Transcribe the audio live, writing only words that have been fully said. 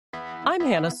I'm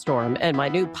Hannah Storm, and my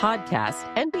new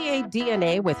podcast, NBA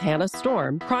DNA with Hannah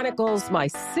Storm, chronicles my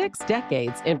 6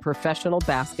 decades in professional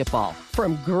basketball.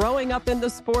 From growing up in the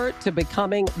sport to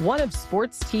becoming one of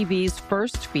sports TV's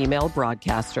first female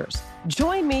broadcasters.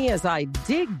 Join me as I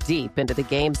dig deep into the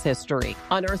game's history,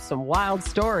 unearth some wild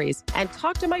stories, and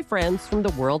talk to my friends from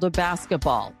the world of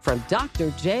basketball, from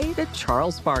Dr. J to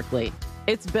Charles Barkley.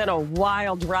 It's been a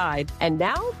wild ride, and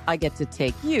now I get to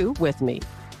take you with me.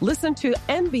 Listen to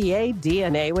NBA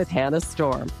DNA with Hannah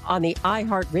Storm on the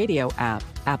iHeartRadio app,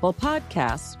 Apple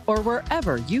Podcasts, or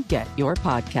wherever you get your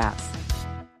podcasts.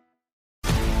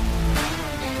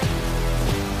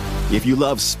 If you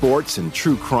love sports and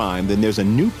true crime, then there's a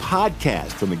new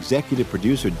podcast from executive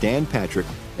producer Dan Patrick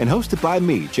and hosted by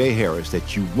me, Jay Harris,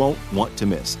 that you won't want to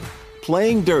miss.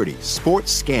 Playing Dirty: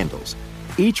 Sports Scandals.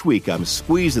 Each week, I'm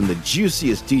squeezing the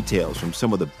juiciest details from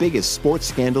some of the biggest sports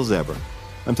scandals ever.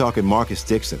 I'm talking Marcus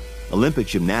Dixon, Olympic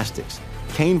gymnastics,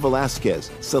 Cain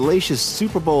Velasquez, salacious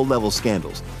Super Bowl-level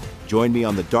scandals. Join me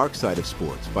on the dark side of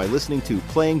sports by listening to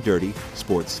Playing Dirty: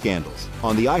 Sports Scandals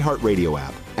on the iHeartRadio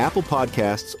app, Apple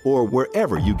Podcasts, or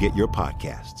wherever you get your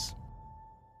podcasts.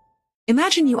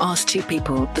 Imagine you ask 2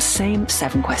 people the same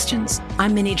 7 questions.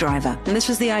 I'm Minnie Driver, and this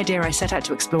was the idea I set out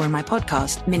to explore in my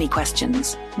podcast, Minnie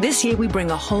Questions. This year, we bring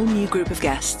a whole new group of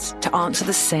guests to answer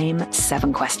the same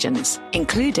 7 questions,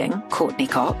 including Courtney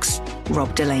Cox,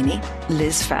 Rob Delaney,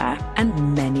 Liz Phair,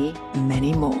 and many,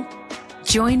 many more.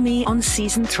 Join me on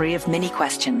Season 3 of Minnie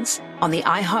Questions on the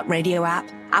iHeartRadio app,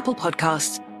 Apple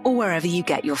Podcasts, or wherever you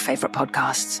get your favorite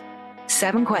podcasts.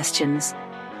 7 questions,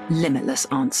 limitless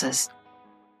answers.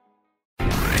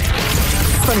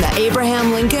 From the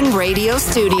Abraham Lincoln Radio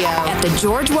Studio at the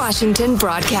George Washington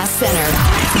Broadcast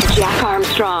Center, Jack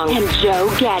Armstrong and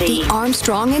Joe Getty. The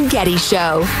Armstrong and Getty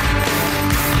Show.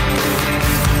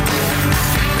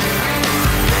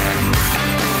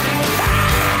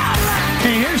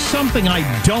 Hey, here's something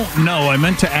I don't know. I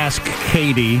meant to ask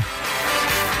Katie.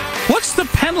 What's the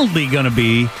penalty going to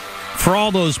be for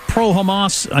all those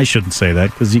pro-Hamas? I shouldn't say that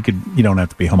because you don't have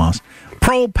to be Hamas.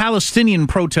 Pro-Palestinian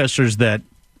protesters that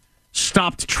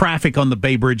stopped traffic on the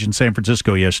Bay Bridge in San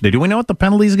Francisco yesterday. Do we know what the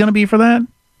penalty is going to be for that?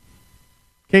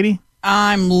 Katie?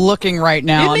 I'm looking right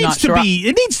now.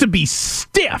 It needs to be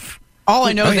stiff. All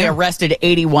I know is they arrested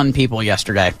 81 people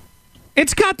yesterday.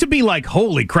 It's got to be like,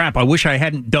 holy crap, I wish I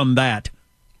hadn't done that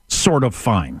sort of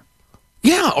fine.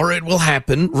 Yeah, or it will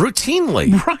happen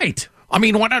routinely. Right. I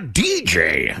mean, when a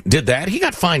DJ did that, he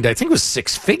got fined, I think it was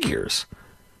 6 figures.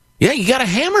 Yeah, you got to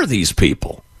hammer these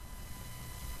people.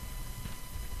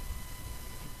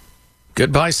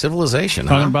 Goodbye civilization.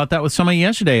 Talking about that with somebody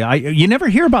yesterday. You never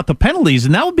hear about the penalties,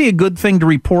 and that would be a good thing to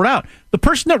report out. The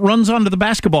person that runs onto the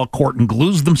basketball court and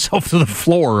glues themselves to the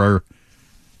floor,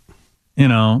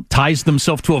 or ties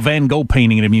themselves to a Van Gogh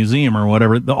painting at a museum or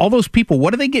whatever. All those people,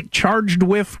 what do they get charged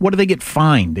with? What do they get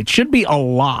fined? It should be a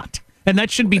lot, and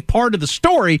that should be part of the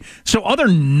story. So other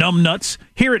numbnuts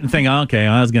hear it and think, "Okay,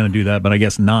 I was going to do that, but I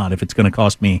guess not. If it's going to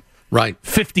cost me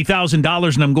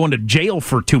 $50,000 and I'm going to jail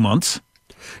for 2 months."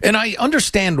 And I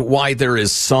understand why there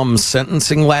is some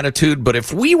sentencing latitude, but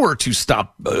if we were to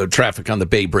stop traffic on the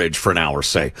Bay Bridge for an hour,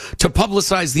 say, to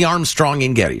publicize the Armstrong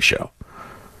and Getty show,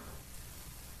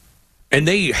 and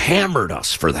they hammered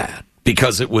us for that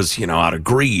because it was, out of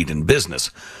greed and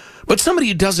business, but somebody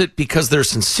who does it because they're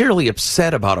sincerely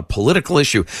upset about a political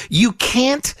issue, you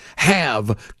can't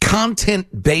have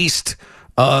content-based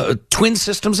twin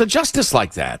systems of justice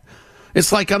like that.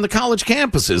 It's like on the college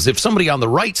campuses. If somebody on the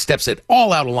right steps it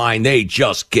all out of line, they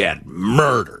just get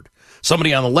murdered.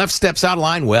 Somebody on the left steps out of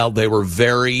line, well, they were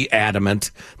very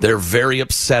adamant. They're very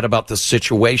upset about the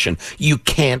situation. You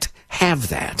can't have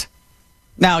that.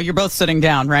 Now, you're both sitting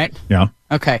down, right? Yeah.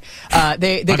 Okay.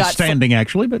 They I'm got standing,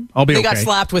 actually, but I'll be okay. They got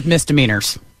slapped with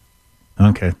misdemeanors.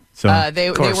 Okay. So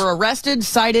they were arrested,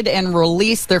 cited, and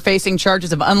released. They're facing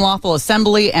charges of unlawful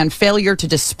assembly and failure to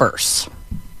disperse.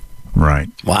 Right.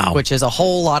 Wow. Which is a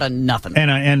whole lot of nothing.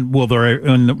 And will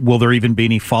there even be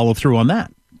any follow through on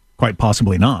that? Quite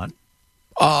possibly not.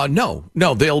 No,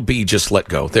 they'll be just let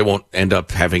go. They won't end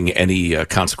up having any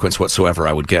consequence whatsoever,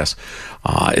 I would guess.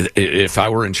 If I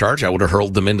were in charge, I would have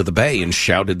hurled them into the bay and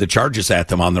shouted the charges at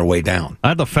them on their way down.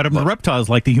 I'd have fed them the reptiles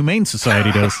like the Humane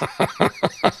Society does.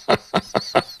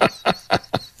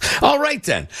 All right,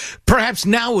 then. Perhaps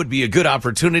now would be a good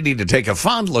opportunity to take a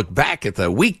fond look back at the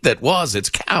week that was. It's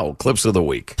Cow Clips of the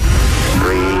Week. 3,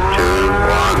 2,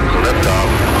 1, lift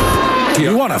off. Do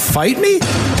you want to fight me? You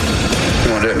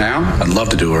want to do it now? I'd love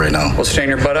to do it right now. Well, stand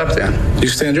your butt up then. You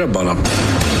stand your butt up.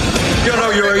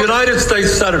 You're a United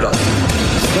States Senator.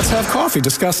 Let's have coffee,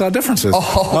 discuss our differences.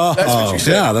 Oh, that's what you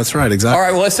said. Yeah, that's right, exactly. All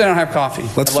right, well, let's sit down and have coffee.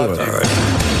 Let's do it. All right.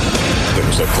 It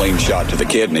was a clean shot to the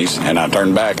kidneys, and I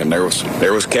turned back, and there was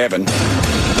Kevin.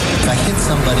 If I hit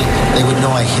somebody, they would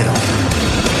know I hit them.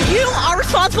 You are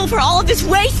responsible for all of this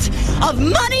waste of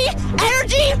money,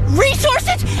 energy,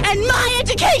 resources, and my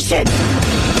education.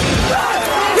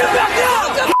 Get back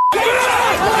down!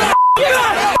 Get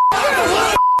back!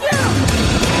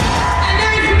 And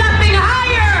there is nothing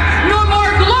higher nor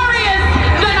more glorious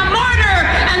than a martyr,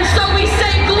 and so we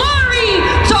say glory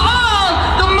to all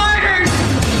the martyrs.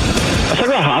 Let's talk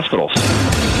about hospitals.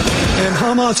 And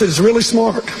Hamas is really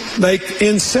smart. They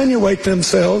insinuate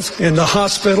themselves into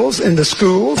hospitals, into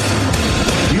schools.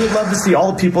 You would love to see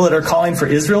all the people that are calling for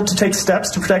Israel to take steps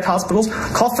to protect hospitals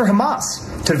call for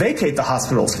Hamas to vacate the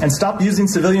hospitals and stop using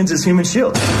civilians as human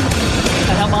shields.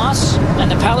 Hamas and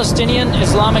the Palestinian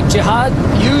Islamic Jihad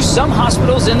use some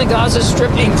hospitals in the Gaza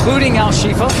Strip, including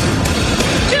Al-Shifa.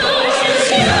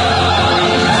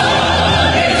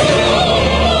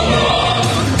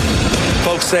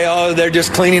 Folks say, oh, they're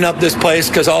just cleaning up this place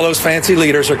because all those fancy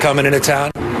leaders are coming into town.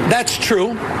 That's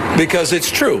true, because it's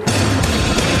true.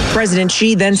 President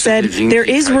Xi then said there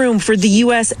is room for the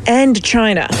U.S. and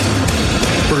China.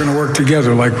 We're going to work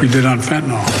together like we did on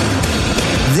fentanyl.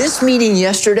 This meeting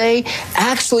yesterday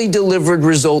actually delivered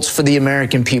results for the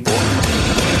American people.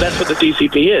 That's what the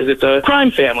CCP is. It's a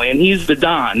crime family, and he's the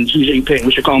Don Xi Jinping.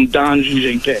 We should call him Don Xi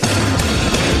Jinping.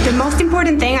 The most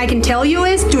important thing I can tell you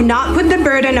is do not put the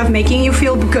burden of making you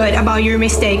feel good about your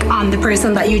mistake on the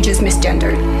person that you just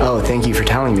misgendered. Oh, thank you for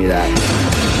telling me that.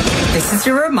 This is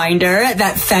a reminder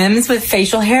that femmes with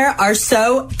facial hair are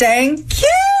so dang cute.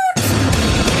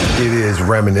 It is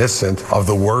reminiscent of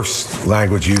the worst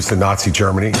language used in Nazi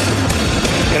Germany.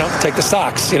 You know, take the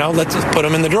socks, let's just put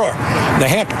them in the drawer, the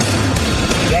hamper.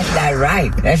 That's not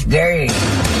right. That's dirty.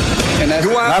 And that's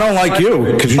I don't like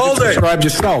you, because you just described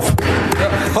yourself.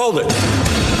 Hold it.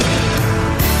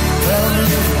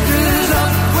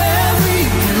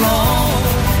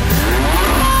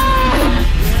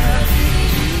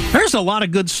 There's a lot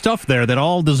of good stuff there that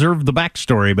all deserve the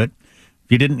backstory, but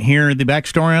if you didn't hear the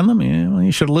backstory on them,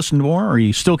 you should have listened more, or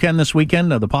you still can this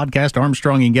weekend. The podcast,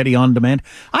 Armstrong and Getty On Demand.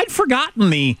 I'd forgotten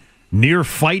the near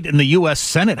fight in the U.S.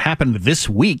 Senate happened this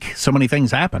week. So many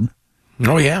things happen.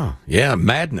 Oh, yeah. Yeah,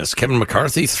 madness. Kevin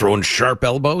McCarthy throwing sharp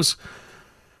elbows.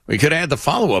 We could add the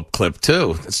follow-up clip,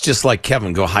 too. It's just like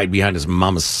Kevin go hide behind his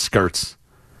mama's skirts.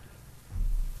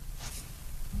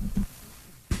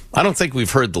 I don't think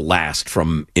we've heard the last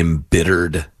from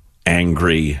embittered,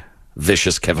 angry,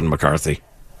 vicious Kevin McCarthy.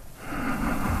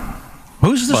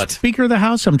 Who's the Speaker of the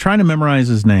House? I'm trying to memorize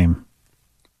his name.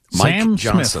 Mike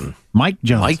Johnson. Mike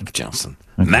Johnson. Mike Johnson.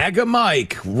 Okay. MAGA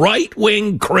Mike,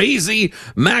 right-wing, crazy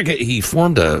MAGA. He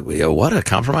formed a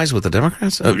compromise with the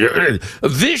Democrats? A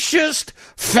vicious,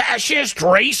 fascist,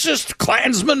 racist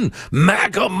Klansman,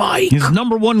 MAGA Mike. His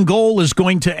number one goal is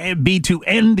going to be to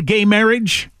end gay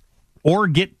marriage or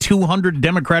get 200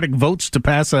 Democratic votes to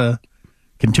pass a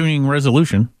continuing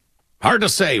resolution. Hard to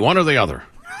say, one or the other.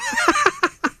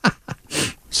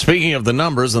 Speaking of the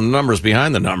numbers and the numbers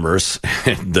behind the numbers,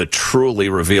 the truly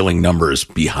revealing numbers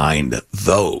behind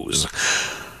those.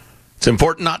 It's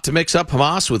important not to mix up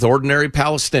Hamas with ordinary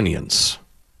Palestinians.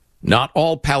 Not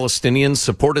all Palestinians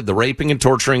supported the raping and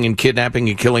torturing and kidnapping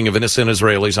and killing of innocent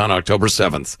Israelis on October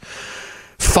 7th.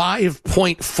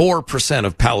 5.4%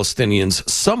 of Palestinians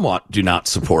somewhat do not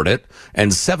support it,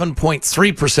 and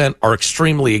 7.3% are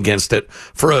extremely against it,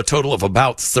 for a total of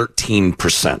about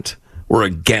 13%. Were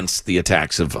against the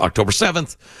attacks of October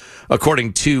 7th,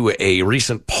 according to a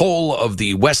recent poll of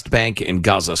the West Bank and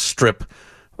Gaza Strip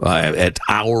at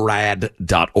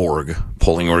OurRad.org,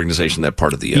 polling organization that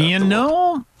part of the...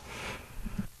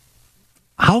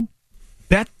 I'll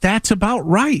bet that's about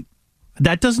right.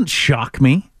 That doesn't shock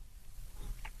me.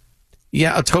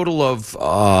 Yeah, a total of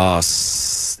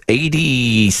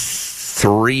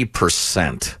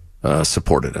 83%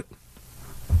 supported it.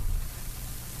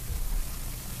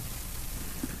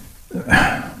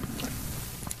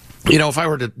 If I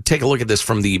were to take a look at this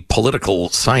from the political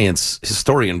science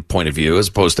historian point of view, as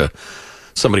opposed to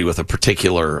somebody with a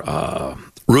particular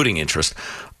rooting interest,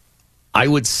 I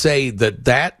would say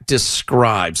that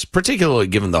describes, particularly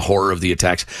given the horror of the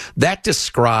attacks, that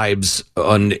describes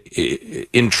an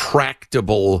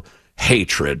intractable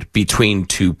hatred between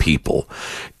two people.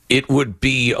 It would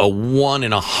be a 1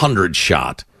 in 100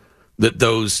 shot that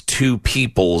those two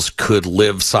peoples could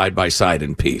live side by side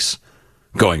in peace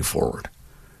going forward.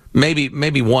 Maybe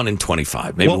 1 in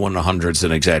 25, maybe 1 in 100 is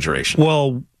an exaggeration.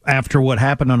 Well, after what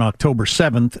happened on October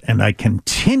 7th, and I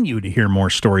continue to hear more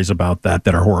stories about that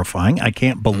are horrifying, I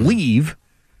can't believe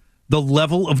the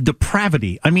level of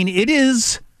depravity. I mean, it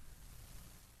is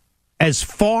as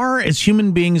far as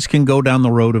human beings can go down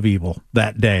the road of evil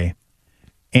that day.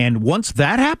 And once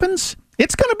that happens,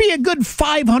 it's going to be a good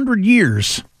 500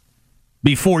 years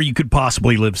before you could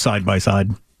possibly live side by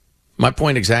side. My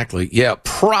point exactly. Yeah,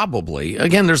 probably.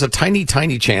 Again, there's a tiny,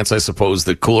 tiny chance, I suppose,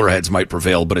 that cooler heads might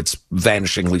prevail, but it's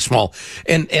vanishingly small.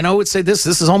 And I would say this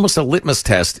is almost a litmus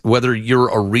test, whether you're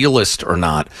a realist or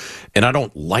not. And I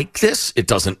don't like this. It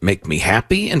doesn't make me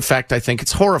happy. In fact, I think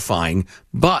it's horrifying.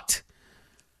 But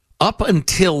up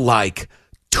until like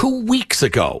 2 weeks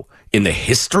ago in the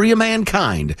history of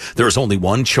mankind, there is only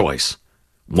one choice.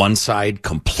 One side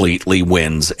completely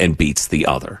wins and beats the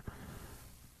other.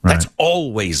 Right. That's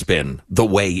always been the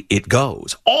way it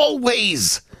goes.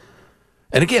 Always.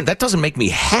 And again, that doesn't make me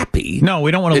happy. No,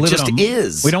 we don't want to live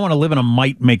We don't want to live in a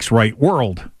might makes right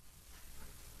world.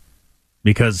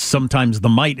 Because sometimes the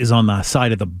might is on the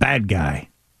side of the bad guy.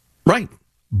 Right.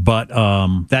 But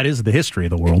that is the history of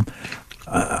the world.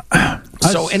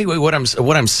 So anyway, what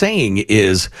I'm saying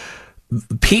is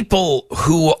people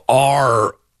who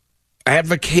are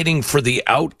advocating for the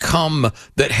outcome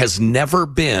that has never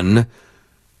been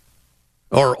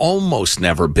or almost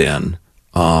never been,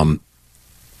 are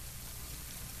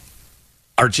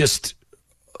just,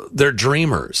 they're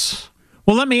dreamers.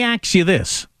 Well, let me ask you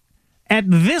this. At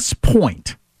this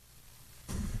point,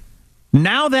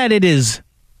 now that it is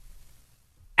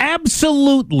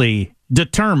absolutely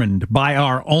determined by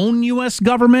our own U.S.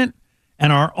 government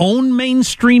and our own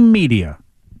mainstream media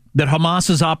that Hamas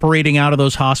is operating out of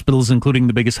those hospitals, including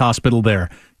the biggest hospital there.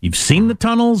 You've seen the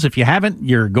tunnels. If you haven't,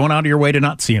 you're going out of your way to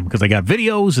not see them because they got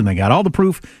videos and they got all the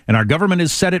proof, and our government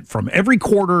has said it from every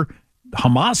quarter.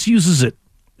 Hamas uses it,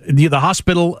 the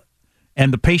hospital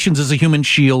and the patients as a human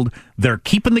shield. They're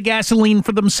keeping the gasoline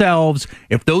for themselves.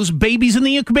 If those babies in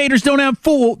the incubators don't have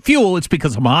fuel, it's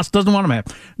because Hamas doesn't want them to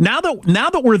have. Now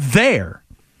that we're there,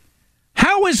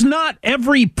 how is not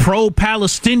every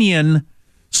pro-Palestinian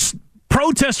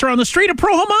protester on the street a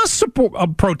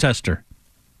pro-Hamas protester?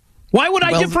 Why would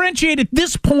I differentiate at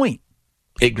this point?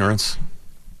 Ignorance.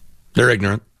 They're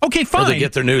ignorant. Okay, fine. Or they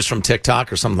get their news from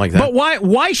TikTok or something like that. But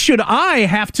why should I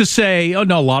have to say, oh,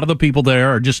 no, a lot of the people there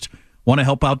are just want to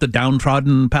help out the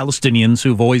downtrodden Palestinians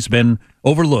who've always been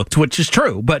overlooked, which is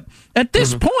true. But at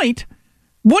this point,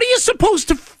 what are you supposed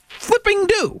to flipping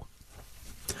do?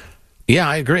 Yeah,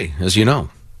 I agree, as you know.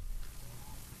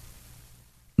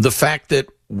 The fact that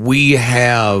we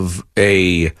have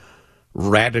a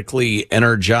radically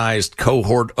energized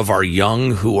cohort of our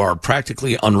young who are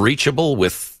practically unreachable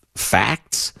with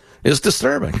facts is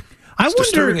disturbing.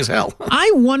 Disturbing as hell.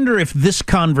 I wonder if this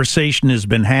conversation has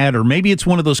been had, or maybe it's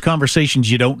one of those conversations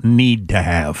you don't need to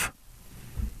have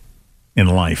in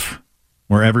life,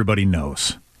 where everybody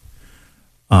knows.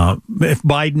 If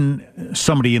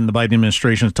somebody in the Biden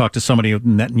administration has talked to somebody in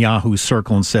Netanyahu's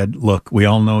circle and said, look, we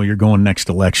all know you're going next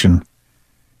election.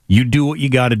 You do what you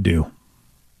got to do.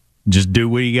 Just do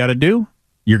what you got to do.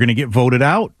 You're going to get voted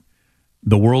out.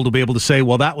 The world will be able to say,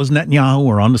 well, that was Netanyahu.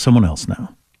 We're on to someone else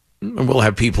now. We'll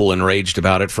have people enraged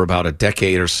about it for about a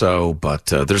decade or so, but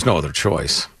there's no other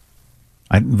choice.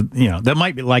 That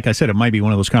might be, like I said, it might be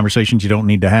one of those conversations you don't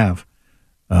need to have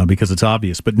because it's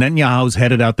obvious. But Netanyahu's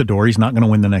headed out the door. He's not going to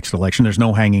win the next election. There's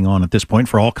no hanging on at this point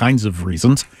for all kinds of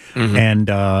reasons.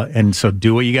 Mm-hmm. And so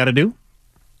do what you got to do.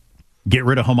 Get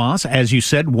rid of Hamas, as you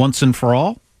said, once and for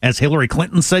all, as Hillary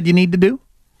Clinton said you need to do.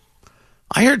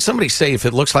 I heard somebody say if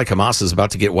it looks like Hamas is about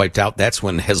to get wiped out, that's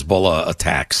when Hezbollah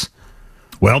attacks.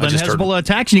 Well, then Hezbollah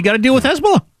attacks, and you got to deal with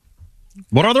Hezbollah.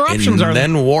 What other options are there?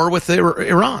 And then war with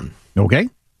Iran. Okay.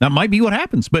 That might be what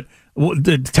happens, but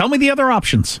tell me the other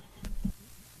options.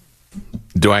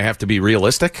 Do I have to be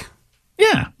realistic?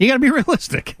 Yeah, you got to be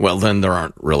realistic. Well, then there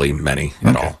aren't really many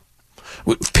at all.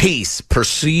 Peace.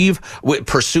 Pursue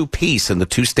peace in the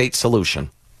two-state solution.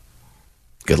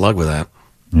 Good luck with that.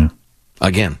 Yeah.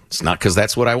 Again, it's not because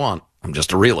that's what I want. I'm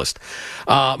just a realist.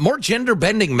 More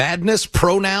gender-bending madness,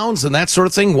 pronouns, and that sort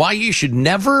of thing. Why you should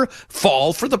never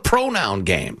fall for the pronoun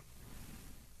game.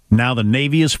 Now the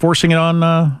Navy is forcing it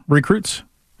on recruits?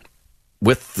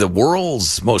 With the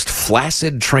world's most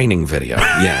flaccid training video,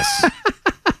 yes.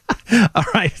 All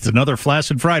right, it's another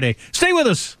Flaccid Friday. Stay with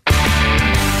us.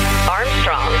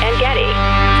 Armstrong and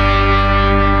Getty.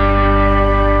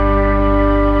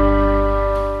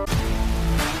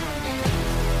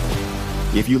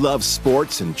 If you love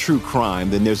sports and true crime,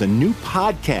 then there's a new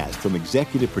podcast from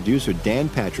executive producer Dan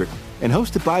Patrick and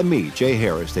hosted by me, Jay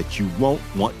Harris, that you won't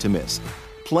want to miss.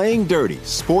 Playing Dirty: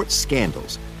 Sports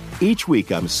Scandals. Each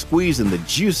week, I'm squeezing the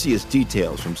juiciest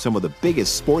details from some of the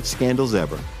biggest sports scandals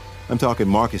ever. I'm talking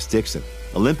Marcus Dixon,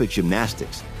 Olympic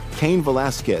gymnastics, Cain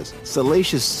Velasquez,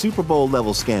 salacious Super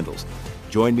Bowl-level scandals.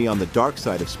 Join me on the dark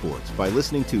side of sports by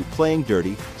listening to Playing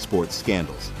Dirty Sports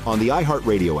Scandals on the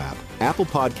iHeartRadio app, Apple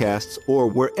Podcasts, or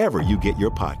wherever you get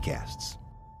your podcasts.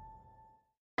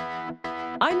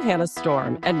 I'm Hannah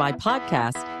Storm, and my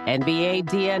podcast, NBA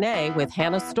DNA with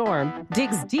Hannah Storm,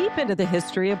 digs deep into the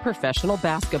history of professional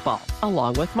basketball,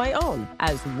 along with my own,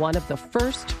 as one of the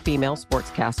first female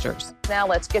sportscasters. Now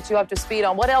let's get you up to speed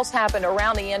on what else happened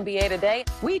around the NBA today.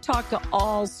 We talk to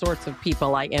all sorts of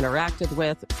people I interacted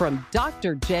with, from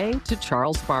Dr. J to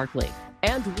Charles Barkley,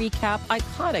 and recap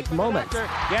iconic moments.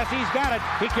 Yes, he's got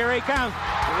it. Here he comes.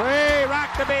 Way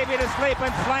rock the baby to sleep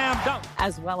and slam dunk.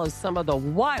 As well as some of the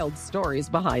wild stories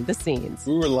behind the scenes.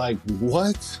 We were like,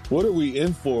 what? What are we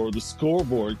in for? The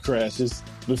scoreboard crashes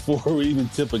before we even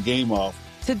tip a game off.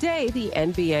 Today, the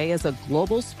NBA is a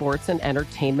global sports and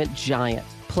entertainment giant.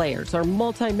 Players are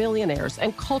multimillionaires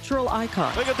and cultural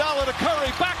icons. Iguodala to Curry,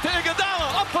 back to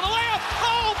Iguodala, up for the layup.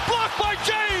 Oh, blocked by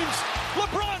James.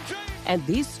 LeBron James. And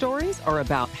these stories are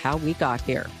about how we got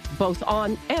here, both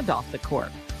on and off the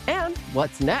court. And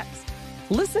what's next?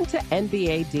 Listen to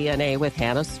NBA DNA with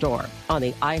Hannah Storm on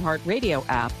the iHeartRadio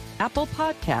app, Apple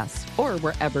Podcasts, or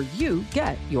wherever you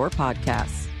get your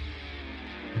podcasts.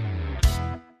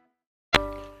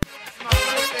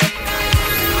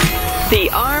 The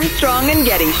Armstrong and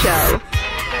Getty Show.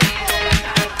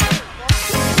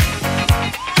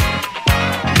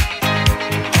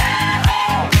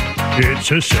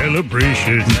 It's a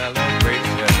celebration.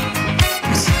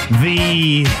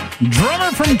 The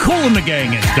drummer from Kool and the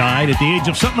Gang has died at the age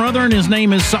of something or other, and his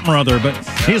name is something or other, but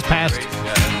he has passed.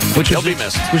 He'll be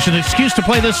missed. Which is an excuse to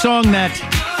play this song that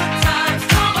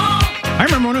I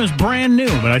remember when it was brand new,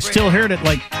 but I still hear it at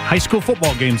like high school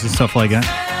football games and stuff like that.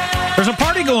 There's a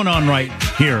party going on right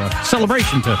here, a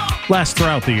celebration to last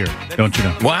throughout the year, don't you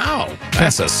know? Wow,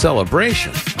 that's a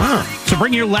celebration. Huh. So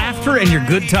bring your laughter and your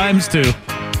good times too.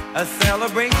 A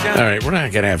celebration. All right, we're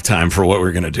not going to have time for what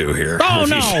we're going to do here. Oh,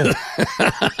 no.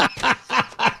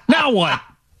 Now what?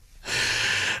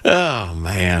 Oh,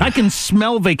 man. I can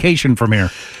smell vacation from here.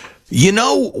 You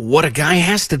know what a guy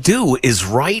has to do is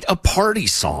write a party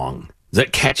song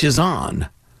that catches on.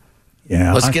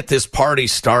 Yeah. Let's get this party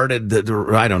started.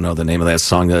 I don't know the name of that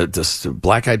song. The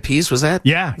Black Eyed Peas, was that?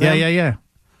 Yeah.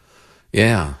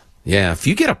 Yeah. If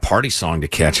you get a party song to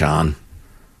catch on,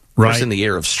 right in the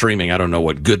era of streaming, I don't know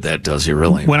what good that does you,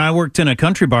 really. When I worked in a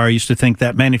country bar, I used to think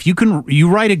that, man, if you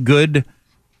write a good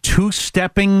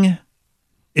two-stepping,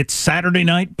 it's Saturday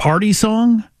night party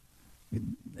song,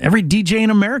 every DJ in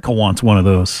America wants one of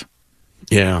those.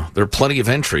 Yeah, there are plenty of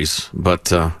entries,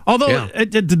 but although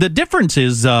the difference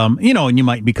is, and you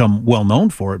might become well known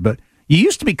for it, but you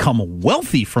used to become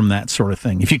wealthy from that sort of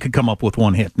thing if you could come up with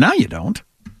one hit. Now you don't.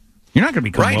 You're not going to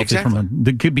become wealthy from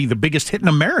that could be the biggest hit in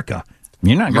America.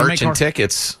 You're not going to merch and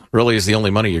tickets really is the only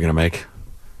money you're going to make.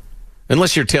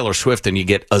 Unless you're Taylor Swift and you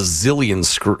get a zillion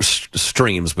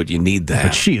streams, but you need that.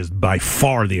 But she is by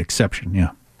far the exception,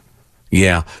 yeah.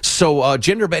 Yeah. So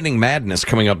Gender Bending Madness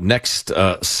coming up next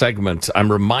segment.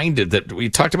 I'm reminded that we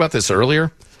talked about this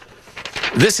earlier.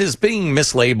 This is being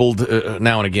mislabeled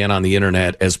now and again on the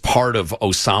internet as part of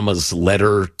Osama's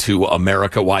letter to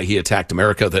America, why he attacked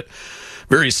America, that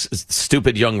very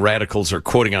stupid young radicals are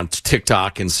quoting on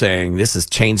TikTok and saying, this has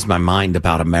changed my mind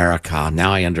about America.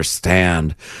 Now I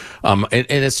understand. And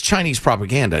it's Chinese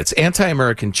propaganda. It's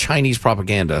anti-American Chinese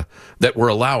propaganda that we're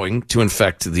allowing to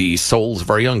infect the souls of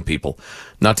our young people.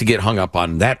 Not to get hung up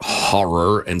on that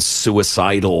horror and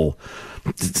suicidal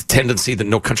tendency that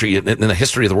no country in the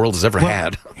history of the world has ever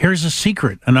had. Here's a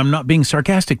secret, and I'm not being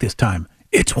sarcastic this time.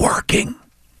 It's working.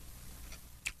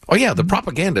 Oh, yeah, the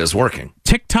propaganda is working.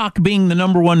 TikTok being the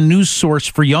number one news source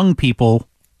for young people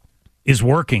is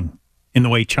working in the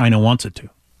way China wants it to.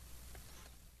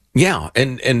 Yeah,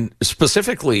 and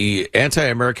specifically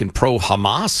anti-American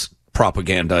pro-Hamas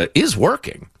propaganda is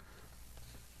working.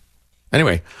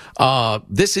 Anyway,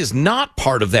 this is not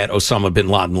part of that Osama bin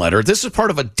Laden letter. This is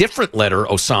part of a different letter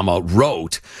Osama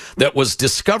wrote that was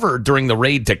discovered during the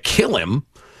raid to kill him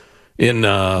in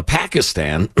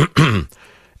Pakistan.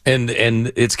 And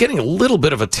it's getting a little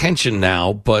bit of attention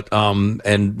now, but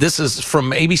and this is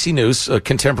from ABC News,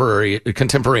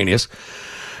 contemporaneous.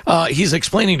 He's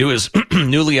explaining to his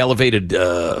newly elevated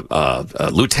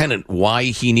lieutenant why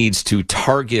he needs to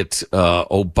target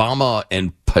Obama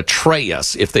and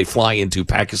Petraeus if they fly into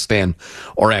Pakistan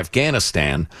or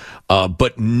Afghanistan,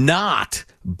 but not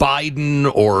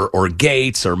Biden or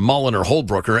Gates or Mullen or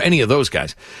Holbrooke or any of those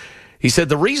guys. He said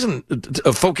the reason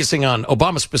of focusing on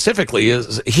Obama specifically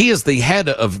is he is the head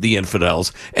of the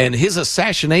infidels, and his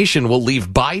assassination will leave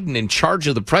Biden in charge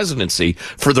of the presidency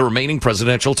for the remaining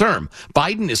presidential term.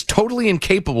 Biden is totally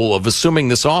incapable of assuming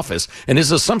this office, and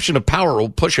his assumption of power will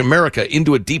push America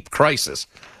into a deep crisis.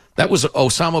 That was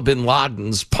Osama bin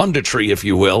Laden's punditry, if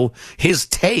you will, his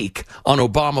take on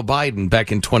Obama-Biden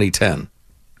back in 2010.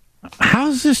 How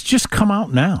does this just come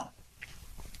out now?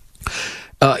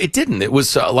 It didn't. It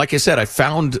was, like I said, I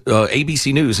found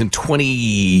ABC News in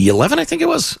 2011, I think it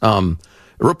was,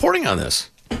 reporting on this.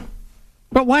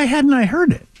 But why hadn't I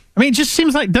heard it? I mean, it just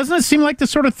seems like, doesn't it seem like the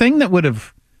sort of thing that would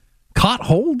have caught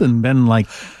hold and been like...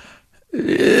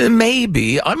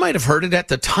 Maybe. I might have heard it at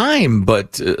the time,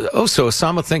 but, so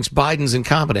Osama thinks Biden's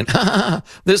incompetent.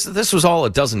 This was all a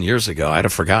dozen years ago. I'd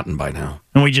have forgotten by now.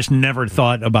 And we just never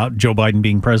thought about Joe Biden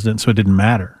being president, so it didn't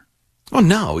matter. Oh,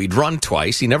 no. He'd run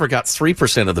twice. He never got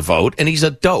 3% of the vote, and he's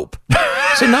a dope.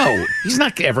 So, no, he's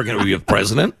not ever going to be a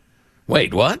president.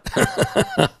 Wait, what?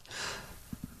 We're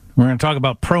going to talk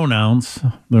about pronouns.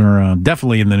 They're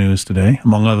definitely in the news today,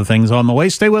 among other things on the way.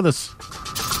 Stay with us.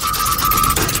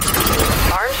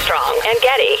 Armstrong and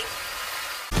Getty.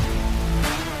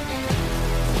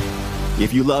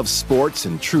 If you love sports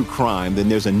and true crime, then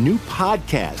there's a new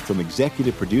podcast from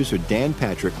executive producer Dan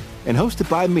Patrick and hosted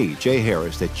by me, Jay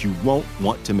Harris, that you won't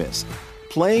want to miss.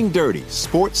 Playing Dirty: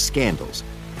 Sports Scandals.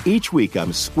 Each week,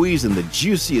 I'm squeezing the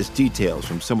juiciest details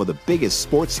from some of the biggest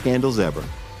sports scandals ever.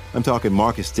 I'm talking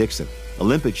Marcus Dixon,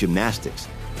 Olympic gymnastics,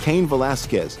 Cain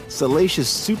Velasquez, salacious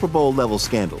Super Bowl-level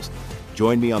scandals.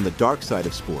 Join me on the dark side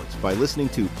of sports by listening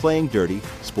to Playing Dirty: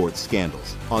 Sports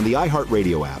Scandals on the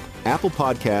iHeartRadio app, Apple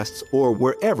Podcasts, or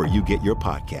wherever you get your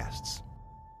podcasts.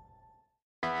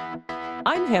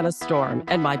 I'm Hannah Storm,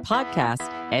 and my podcast,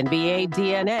 NBA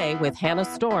DNA with Hannah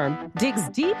Storm, digs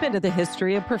deep into the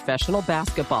history of professional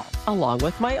basketball, along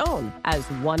with my own, as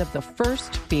one of the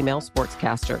first female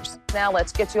sportscasters. Now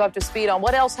let's get you up to speed on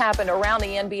what else happened around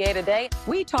the NBA today.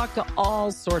 We talked to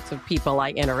all sorts of people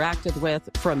I interacted with,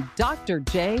 from Dr.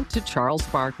 J to Charles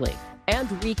Barkley, and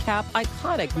recap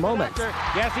iconic moments.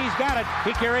 Yes, he's got it.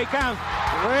 Here he comes.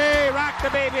 Way rock the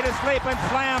baby to sleep and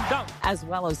slam dunk. As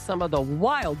well as some of the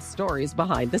wild stories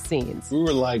behind the scenes. We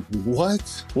were like,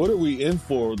 what? What are we in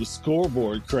for? The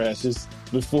scoreboard crashes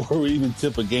before we even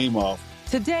tip a game off.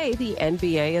 Today, the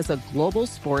NBA is a global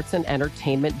sports and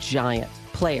entertainment giant.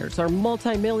 Players are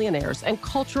multimillionaires and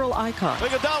cultural icons.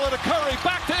 Iguodala to Curry,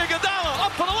 back to Iguodala,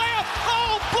 up for the layup.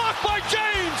 Oh, blocked by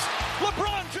James.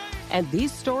 LeBron James. And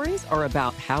these stories are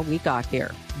about how we got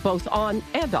here, both on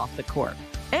and off the court.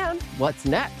 And what's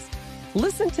next?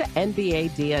 Listen to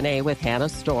NBA DNA with Hannah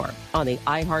Storm on the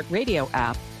iHeartRadio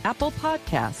app, Apple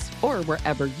Podcasts, or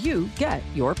wherever you get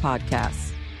your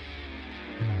podcasts.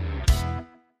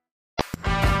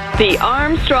 The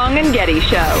Armstrong and Getty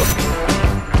Show.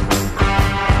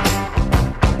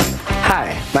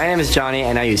 Hi, my name is Johnny,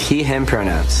 and I use he, him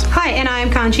pronouns. Hi, and I'm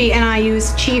Kanchi, and I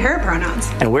use she, her pronouns.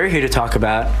 And we're here to talk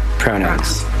about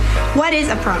pronouns. What is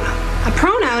a pronoun? A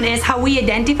pronoun is how we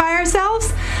identify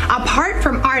ourselves apart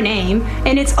from our name,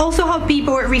 and it's also how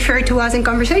people refer to us in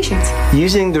conversations.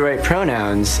 Using the right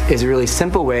pronouns is a really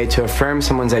simple way to affirm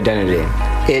someone's identity.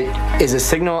 It is a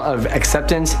signal of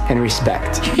acceptance and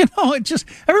respect. You know, it just,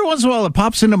 every once in a while it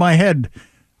pops into my head.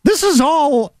 This has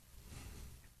all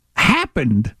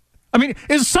happened. I mean,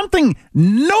 is something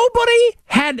nobody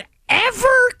had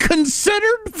ever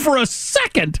considered for a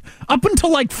second up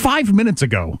until like 5 minutes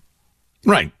ago.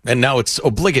 Right. And now it's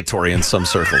obligatory in some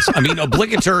circles. I mean,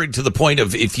 obligatory to the point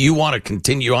of if you want to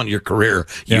continue on your career,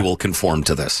 you will conform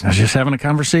to this. I was just having a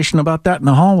conversation about that in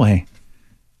the hallway.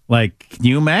 Like, can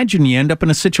you imagine you end up in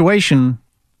a situation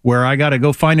where I got to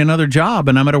go find another job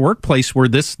and I'm at a workplace where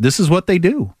this is what they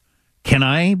do? Can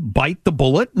I bite the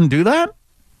bullet and do that?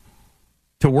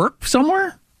 To work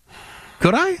somewhere?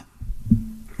 Could I?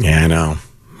 Yeah,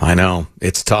 I know.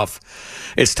 It's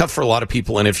tough. It's tough for a lot of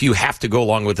people. And if you have to go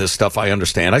along with this stuff, I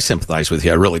understand. I sympathize with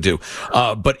you. I really do.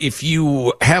 But if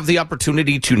you have the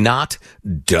opportunity to not,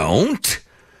 don't.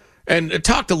 And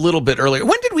talked a little bit earlier.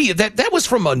 When did we, that was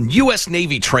from a U.S.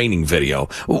 Navy training video.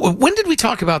 When did we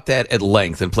talk about that at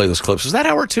length and play those clips? Was that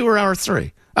hour 2 or hour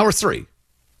 3? Hour 3.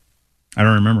 I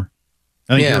don't remember.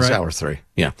 Yeah, it's hour 3.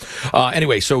 Yeah.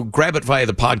 Anyway, so grab it via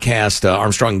the podcast,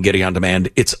 Armstrong and Getty On Demand.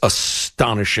 It's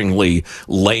astonishingly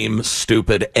lame,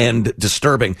 stupid, and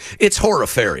disturbing. It's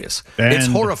horrifarious. It's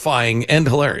horrifying and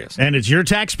hilarious. And it's your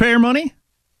taxpayer money?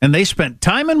 And they spent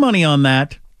time and money on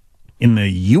that in the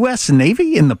U.S.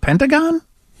 Navy, in the Pentagon?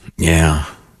 Yeah.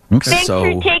 Okay. Thanks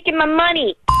for taking my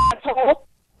money, asshole.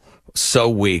 So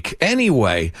weak.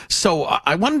 Anyway, so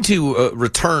I wanted to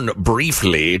return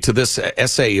briefly to this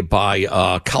essay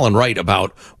by Colin Wright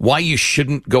about why you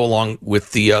shouldn't go along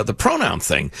with the pronoun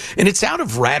thing, and it's out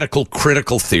of radical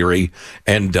critical theory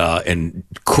and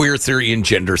queer theory and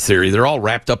gender theory. They're all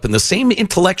wrapped up in the same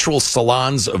intellectual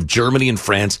salons of Germany and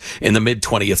France in the mid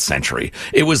 20th century.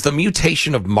 It was the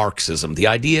mutation of Marxism. The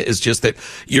idea is just that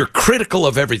you're critical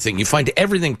of everything. You find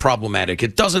everything problematic.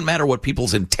 It doesn't matter what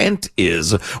people's intent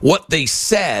is. What they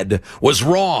said was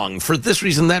wrong for this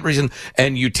reason, that reason,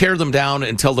 and you tear them down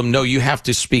and tell them, no, you have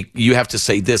to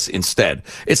say this instead.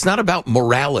 It's not about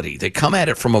morality. They come at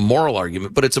it from a moral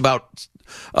argument, but it's about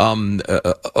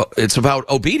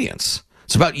obedience.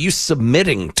 It's about you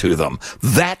submitting to them.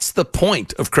 That's the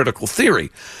point of critical theory.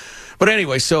 But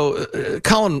anyway, so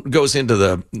Colin goes into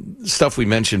the stuff we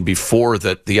mentioned before,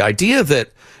 that the idea that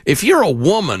if you're a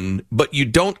woman, but you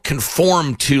don't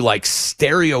conform to like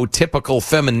stereotypical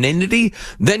femininity,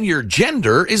 then your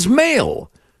gender is male.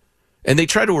 And they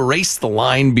try to erase the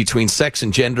line between sex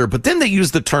and gender, but then they use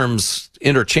the terms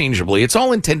interchangeably. It's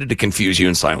all intended to confuse you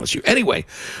and silence you. Anyway,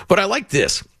 but I like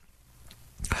this.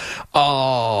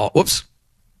 Whoops,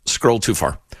 scrolled too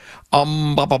far.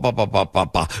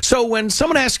 So when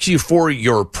someone asks you for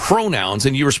your pronouns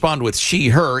and you respond with she,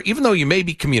 her, even though you may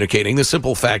be communicating the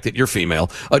simple fact that you're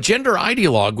female, a gender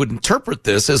ideologue would interpret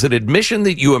this as an admission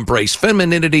that you embrace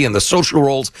femininity and the social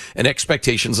roles and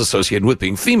expectations associated with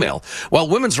being female. While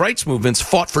women's rights movements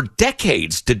fought for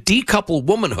decades to decouple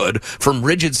womanhood from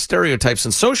rigid stereotypes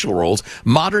and social roles,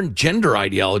 modern gender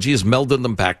ideology has melded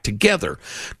them back together.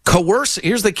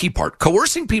 Here's the key part.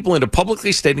 Coercing people into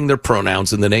publicly stating their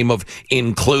pronouns in the name of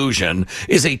inclusion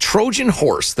is a Trojan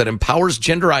horse that empowers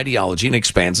gender ideology and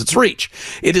expands its reach.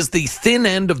 It is the thin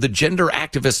end of the gender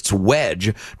activists'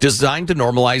 wedge designed to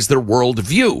normalize their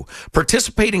worldview.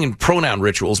 Participating in pronoun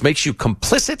rituals makes you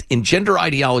complicit in gender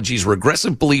ideology's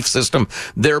regressive belief system,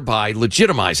 thereby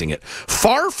legitimizing it.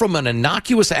 Far from an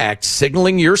innocuous act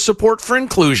signaling your support for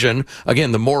inclusion,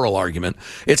 again, the moral argument,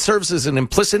 it serves as an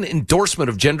implicit endorsement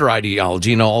of gender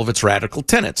ideology and all of its radical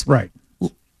tenets. Right.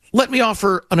 Let me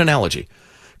offer an analogy.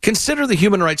 Consider the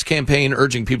Human Rights Campaign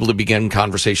urging people to begin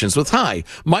conversations with, hi,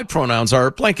 my pronouns are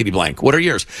blankety blank. What are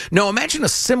yours? Now imagine a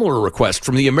similar request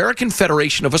from the American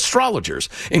Federation of Astrologers,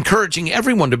 encouraging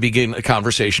everyone to begin a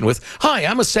conversation with, hi,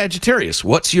 I'm a Sagittarius.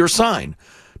 What's your sign?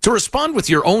 To respond with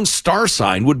your own star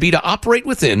sign would be to operate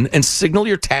within and signal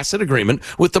your tacit agreement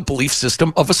with the belief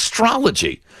system of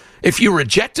astrology. If you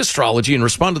reject astrology and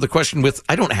respond to the question with,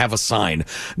 I don't have a sign,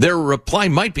 their reply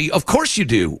might be, of course you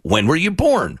do. When were you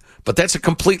born? But that's a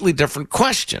completely different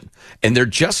question. And they're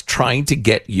just trying to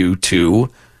get you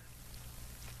to,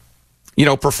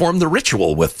 perform the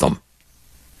ritual with them.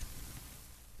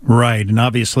 Right. And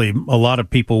obviously, a lot of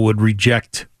people would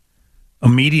reject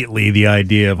immediately the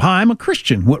idea of, hi, I'm a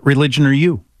Christian. What religion are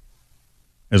you?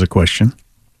 As a question.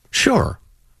 Sure.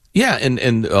 Yeah,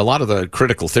 and a lot of the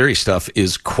critical theory stuff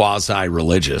is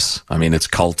quasi-religious. I mean, it's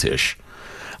cultish.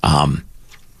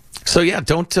 So yeah,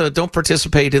 don't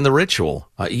participate in the ritual.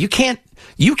 You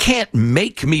can't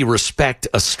make me respect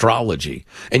astrology,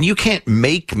 and you can't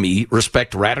make me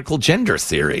respect radical gender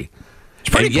theory. It's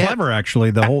pretty clever,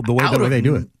 actually. The way they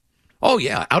do it. Oh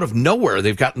yeah, out of nowhere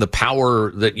they've gotten the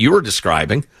power that you were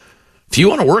describing. If you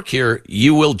want to work here,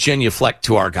 you will genuflect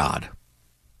to our God.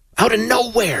 Out of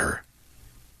nowhere.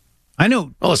 I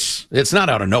know. Well, it's not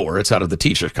out of nowhere. It's out of the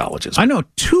teachers' colleges. I know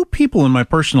 2 people in my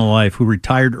personal life who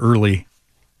retired early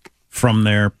from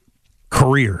their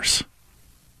careers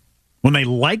when they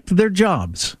liked their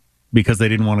jobs because they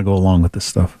didn't want to go along with this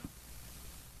stuff.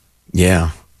 Yeah.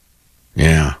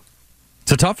 Yeah.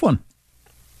 It's a tough one.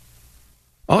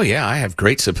 Oh, yeah. I have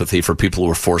great sympathy for people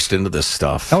who are forced into this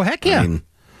stuff. Oh, heck yeah. I mean,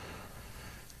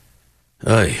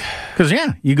 because,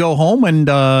 you go home and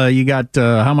you got,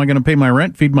 how am I going to pay my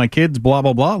rent, feed my kids, blah,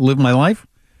 blah, blah, live my life?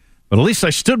 But at least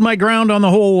I stood my ground on the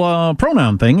whole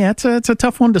pronoun thing. Yeah, it's a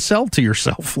tough one to sell to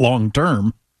yourself long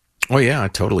term. Oh, yeah, I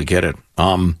totally get it.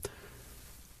 I'm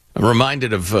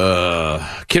reminded of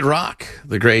Kid Rock,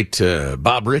 the great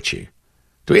Bob Ritchie.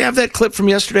 Do we have that clip from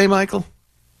yesterday, Michael?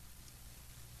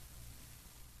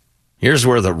 Here's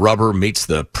where the rubber meets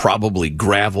the probably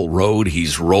gravel road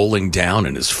he's rolling down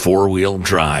in his 4-wheel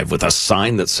drive with a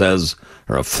sign that says,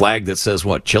 or a flag that says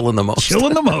what? Chillin' the most.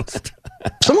 Chillin' the most.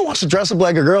 Someone wants to dress up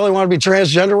like a girl, they want to be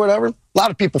transgender, whatever. A lot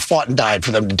of people fought and died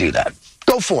for them to do that.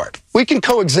 Go for it. We can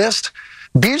coexist.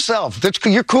 Be yourself.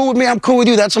 You're cool with me, I'm cool with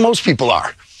you. That's what most people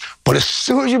are. But as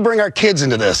soon as you bring our kids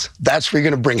into this, that's where you're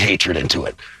going to bring hatred into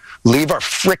it. Leave our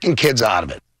frickin' kids out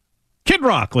of it. Kid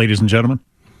Rock, ladies and gentlemen,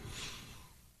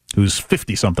 who's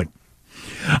 50-something.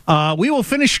 We will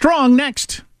finish strong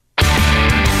next.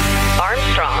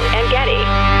 Armstrong and Getty.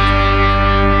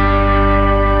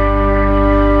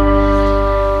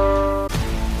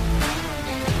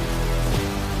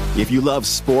 If you love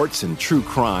sports and true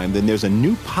crime, then there's a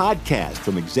new podcast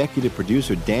from executive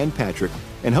producer Dan Patrick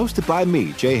and hosted by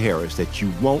me, Jay Harris, that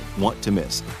you won't want to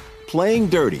miss. Playing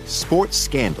Dirty: Sports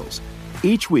Scandals.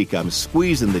 Each week, I'm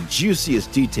squeezing the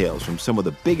juiciest details from some of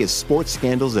the biggest sports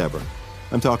scandals ever.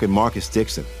 I'm talking Marcus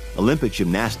Dixon, Olympic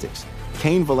gymnastics,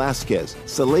 Cain Velasquez,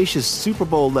 salacious Super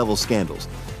Bowl-level scandals.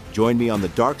 Join me on the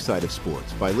dark side of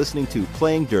sports by listening to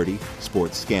Playing Dirty: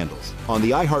 Sports Scandals on the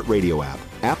iHeartRadio app,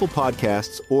 Apple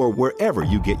Podcasts, or wherever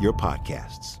you get your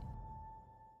podcasts.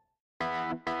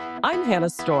 I'm Hannah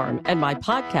Storm, and my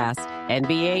podcast,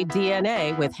 NBA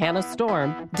DNA with Hannah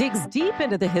Storm, digs deep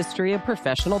into the history of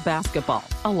professional basketball,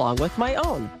 along with my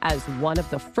own, as one of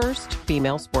the first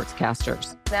female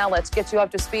sportscasters. Now let's get you up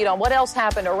to speed on what else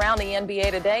happened around the NBA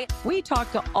today. We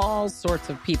talked to all sorts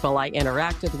of people I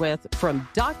interacted with, from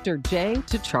Dr. J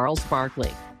to Charles Barkley,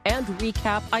 and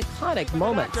recap iconic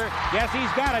moments. Yes,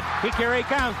 he's got it. Here he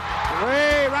comes.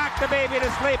 Way rock the baby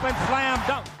to sleep and slam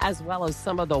dunk. As well as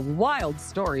some of the wild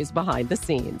stories behind the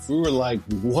scenes. We were like,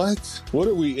 what? What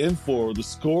are we in for? The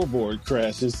scoreboard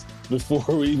crashes before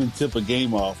we even tip a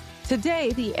game off.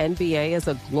 Today, the NBA is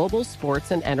a global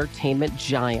sports and entertainment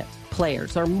giant.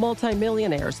 Players are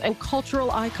multimillionaires and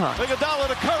cultural icons. Iguodala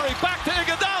to Curry, back to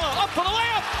Iguodala, up for the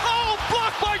layup. Oh,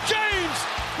 blocked by James.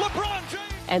 LeBron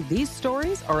James. And these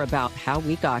stories are about how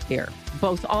we got here,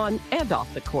 both on and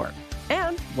off the court.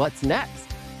 And what's next?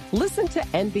 Listen to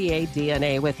NBA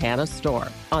DNA with Hannah Storm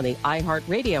on the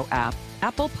iHeartRadio app,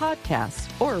 Apple Podcasts,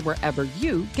 or wherever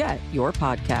you get your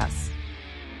podcasts.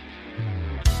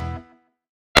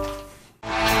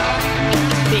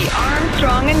 The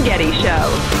Armstrong and Getty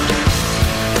Show.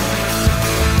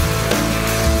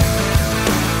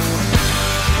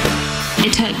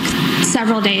 It took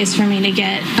several days for me to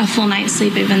get a full night's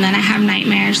sleep, even then I have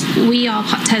nightmares. We all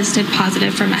tested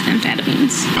positive for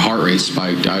methamphetamines. Heart rate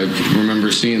spiked. I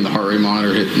remember seeing the heart rate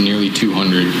monitor hit nearly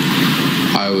 200.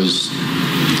 I was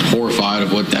horrified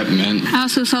of what that meant. I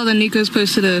also saw that Nikos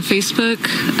posted a Facebook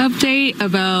update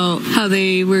about how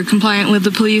they were compliant with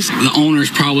the police. The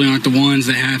owners probably aren't the ones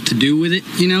that have to do with it.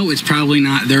 You know, it's probably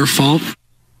not their fault.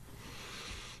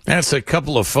 That's a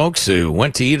couple of folks who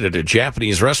went to eat at a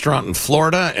Japanese restaurant in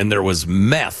Florida, and there was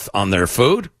meth on their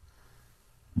food.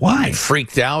 Why? They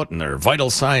freaked out, and their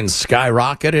vital signs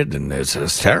skyrocketed, and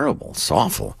it's terrible. It's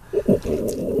awful.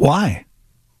 Why?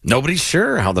 Nobody's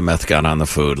sure how the meth got on the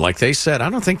food. Like they said,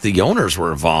 I don't think the owners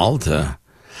were involved.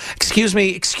 Excuse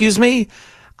me.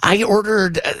 I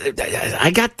ordered,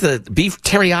 I got the beef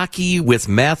teriyaki with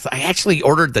meth. I actually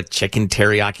ordered the chicken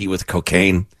teriyaki with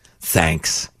cocaine.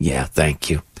 Thanks. Yeah,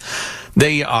 thank you.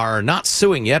 They are not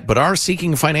suing yet, but are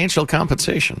seeking financial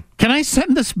compensation. Can I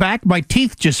send this back? My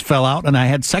teeth just fell out, and I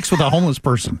had sex with a homeless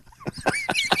person.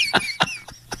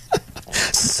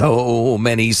 So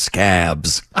many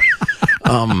scabs.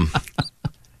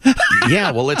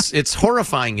 Yeah, well, it's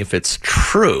horrifying if it's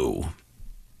true.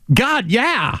 God,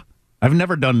 yeah. I've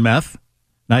never done meth.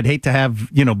 I'd hate to have,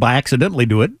 by accidentally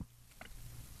do it.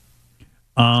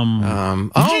 Man.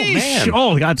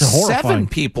 Oh, that's horrifying. 7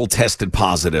 people tested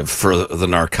positive for the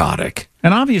narcotic.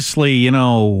 And obviously,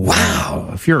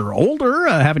 wow. If you're older,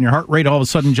 having your heart rate all of a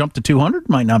sudden jump to 200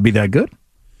 might not be that good.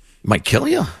 Might kill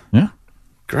you. Yeah.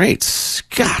 Great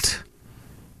Scott.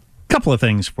 Couple of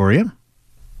things for you.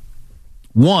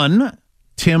 One,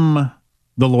 Tim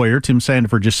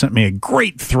Sandefur just sent me a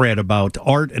great thread about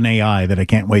art and AI that I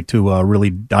can't wait to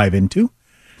really dive into.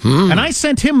 And I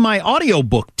sent him my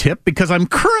audiobook tip because I'm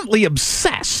currently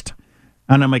obsessed,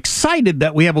 and I'm excited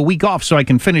that we have a week off so I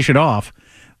can finish it off.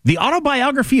 The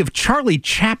autobiography of Charlie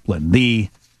Chaplin. The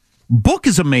book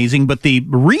is amazing, but the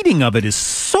reading of it is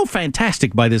so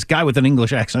fantastic by this guy with an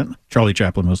English accent. Charlie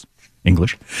Chaplin was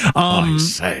English. I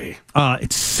say.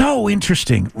 It's so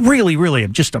interesting. Really, really,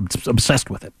 I'm just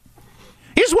obsessed with it.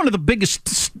 He's one of the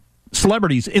biggest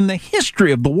celebrities in the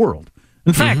history of the world.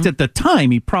 In fact, at the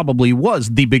time, he probably was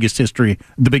the biggest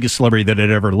celebrity that had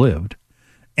ever lived.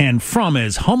 And from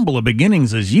as humble a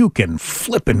beginnings as you can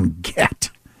flip and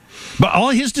get. But all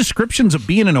his descriptions of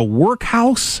being in a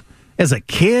workhouse as a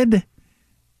kid,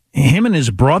 him and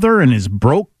his brother and his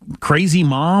broke, crazy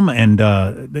mom, and,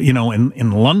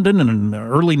 in London in the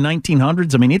early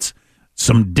 1900s, I mean, it's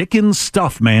some Dickens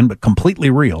stuff, man, but completely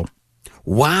real.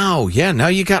 Wow, yeah, now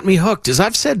you got me hooked. As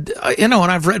I've said, and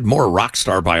I've read more rock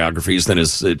star biographies than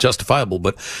is justifiable,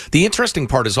 but the interesting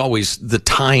part is always the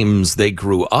times they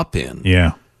grew up in.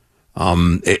 Yeah.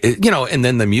 And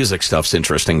then the music stuff's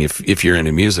interesting if you're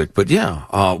into music. But yeah,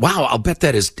 wow, I'll bet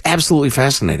that is absolutely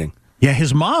fascinating. Yeah,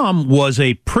 his mom was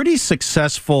a pretty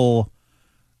successful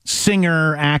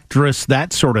singer, actress,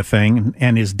 that sort of thing,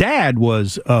 and his dad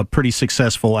was a pretty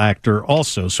successful actor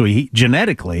also. So he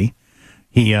genetically,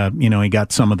 he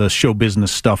got some of the show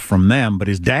business stuff from them. But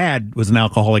his dad was an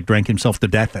alcoholic, drank himself to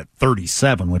death at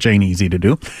 37, which ain't easy to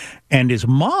do. And his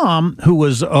mom, who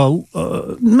was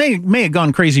may have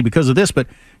gone crazy because of this, but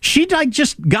she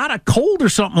just got a cold or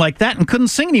something like that and couldn't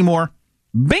sing anymore.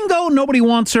 Bingo, nobody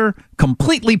wants her,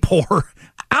 completely poor,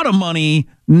 out of money,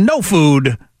 no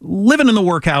food, living in the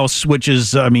workhouse, which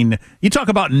is, you talk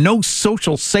about no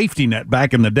social safety net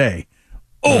back in the day.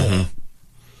 Oh,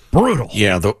 brutal.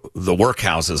 Yeah, the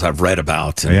workhouses I've read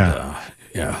about. And,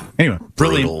 yeah. Anyway,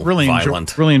 brutal,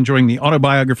 violent. Really enjoying the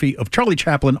autobiography of Charlie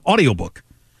Chaplin audiobook,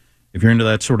 if you're into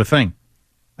that sort of thing.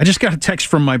 I just got a text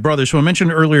from my brother. So I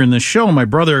mentioned earlier in this show, my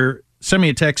brother sent me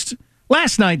a text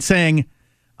last night saying,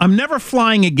 I'm never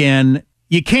flying again.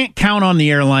 You can't count on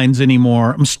the airlines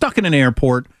anymore. I'm stuck in an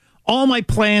airport. All my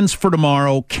plans for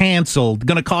tomorrow canceled.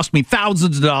 Going to cost me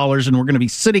thousands of dollars, and we're going to be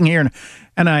sitting here.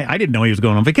 And I didn't know he was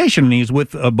going on vacation, and he's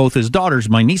with both his daughters,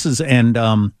 my nieces, and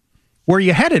where are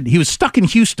you headed? He was stuck in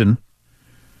Houston.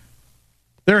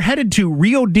 They're headed to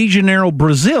Rio de Janeiro,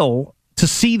 Brazil, to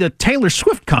see the Taylor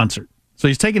Swift concert. So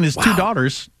he's taking his two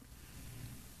daughters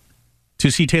to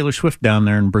see Taylor Swift down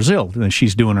there in Brazil. And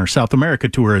she's doing her South America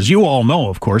tour, as you all know,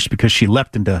 of course, because she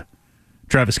leapt into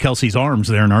Travis Kelce's arms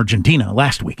there in Argentina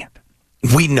last weekend.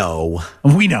 We know.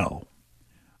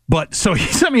 But so he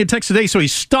sent me a text today. So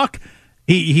he's stuck.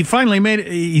 He finally made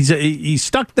it. He's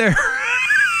stuck there.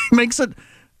 Makes it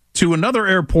to another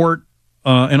airport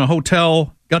in a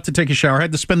hotel. Got to take a shower.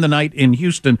 Had to spend the night in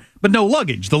Houston, but no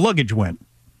luggage. The luggage went.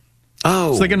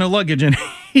 Oh. So they got no luggage. And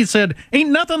he said,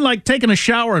 ain't nothing like taking a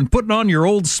shower and putting on your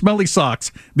old smelly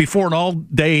socks before an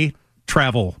all-day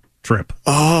travel trip.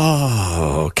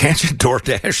 Oh, can't you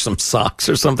DoorDash some socks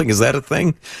or something? Is that a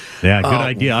thing? Yeah, good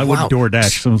idea. I would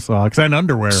DoorDash some socks and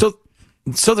underwear. So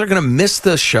they're going to miss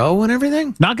the show and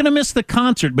everything? Not going to miss the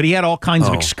concert, but he had all kinds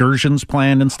of excursions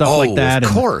planned and stuff like that.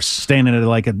 Of course. Staying at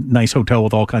like a nice hotel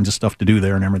with all kinds of stuff to do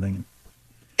there and everything.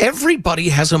 Everybody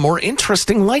has a more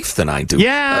interesting life than I do.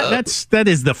 Yeah, that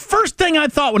is the first thing I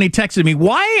thought when he texted me.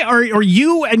 Why are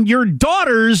you and your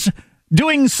daughters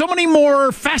doing so many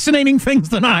more fascinating things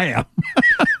than I am?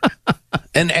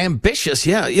 And ambitious,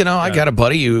 yeah. I got a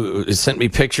buddy who sent me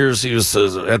pictures. He was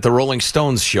at the Rolling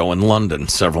Stones show in London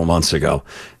several months ago.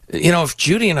 If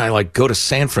Judy and I go to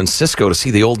San Francisco to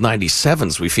see the old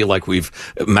 97s, we feel like we've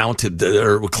mounted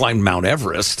or climbed Mount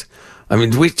Everest. I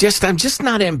mean, I'm just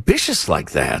not ambitious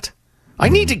like that. I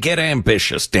need to get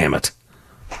ambitious, damn it,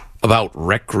 about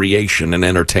recreation and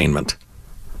entertainment.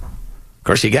 Of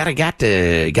course, you gotta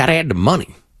add the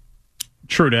money.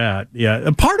 True that. Yeah,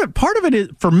 part of it is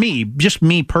for me, just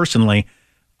me personally,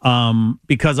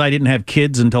 because I didn't have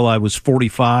kids until I was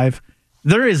 45.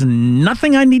 There is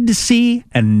nothing I need to see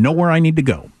and nowhere I need to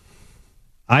go.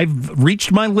 I've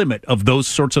reached my limit of those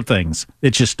sorts of things.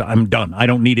 It's just, I'm done. I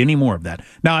don't need any more of that.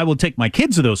 Now, I will take my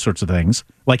kids to those sorts of things,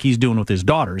 like he's doing with his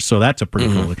daughters, so that's a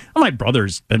pretty cool thing. My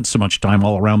brother's spent so much time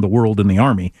all around the world in the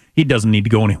Army, he doesn't need to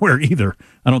go anywhere either.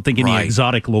 I don't think any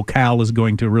exotic locale is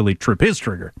going to really trip his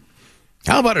trigger.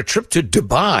 How about a trip to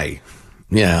Dubai?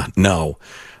 Yeah, no.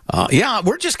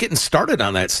 We're just getting started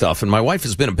on that stuff, and my wife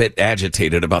has been a bit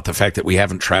agitated about the fact that we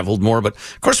haven't traveled more, but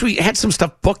of course we had some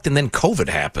stuff booked and then COVID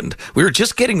happened. We were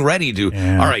just getting ready to,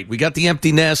 all right, we got the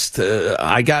empty nest,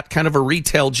 I got kind of a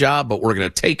retail job, but we're going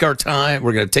to take our time,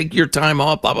 we're going to take your time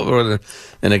off, blah, blah, blah,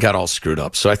 and it got all screwed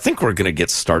up. So I think we're going to get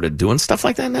started doing stuff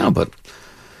like that now, but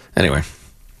anyway.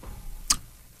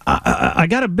 I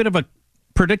got a bit of a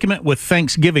predicament with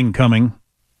Thanksgiving coming.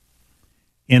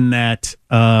 In that,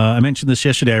 I mentioned this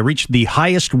yesterday, I reached the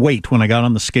highest weight when I got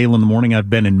on the scale in the morning I've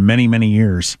been in many, many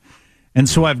years. And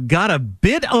so I've got a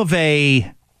bit of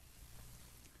a,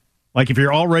 like if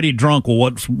you're already drunk,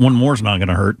 well, one more's not going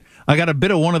to hurt. I got a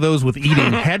bit of one of those with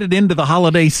eating headed into the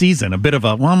holiday season. A bit of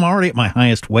I'm already at my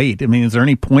highest weight. I mean, is there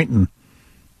any point in,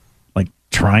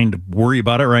 trying to worry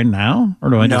about it right now? Or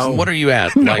do I just... What are you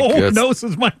at? No,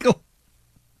 says Michael.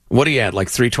 What are you at,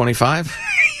 325?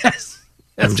 Yes.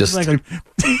 I'm just, exactly.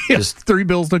 Just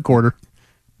 $3 and a quarter.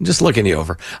 Just looking you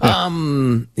over.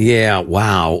 Yeah.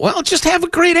 Wow. Well, just have a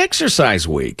great exercise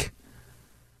week,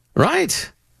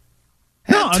 right?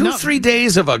 Have 2-3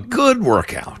 days of a good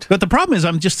workout. But the problem is,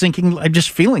 I'm just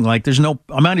feeling like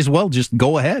I might as well just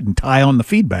go ahead and tie on the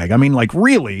feed bag. I mean,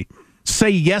 really say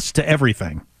yes to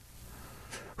everything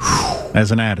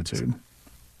as an attitude.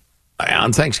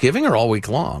 On Thanksgiving or all week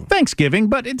long? Thanksgiving,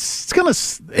 but it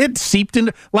seeped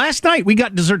into... Last night we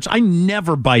got desserts. I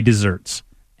never buy desserts,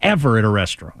 ever at a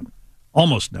restaurant.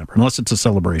 Almost never, unless it's a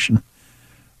celebration.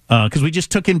 Because we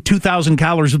just took in 2,000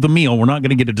 calories of the meal. We're not going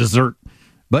to get a dessert.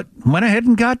 But went ahead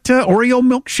and got Oreo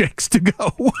milkshakes to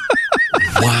go.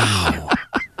 Wow.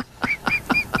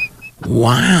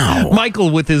 Wow.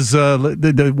 Michael with his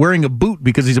wearing a boot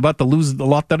because he's about to lose the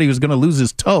lot, thought he was going to lose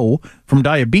his toe from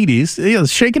diabetes.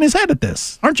 He's shaking his head at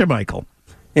this. Aren't you, Michael?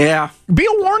 Yeah. Be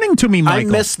a warning to me, Michael.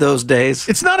 I miss those days.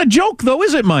 It's not a joke, though,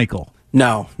 is it, Michael?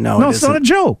 No, it's not a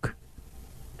joke.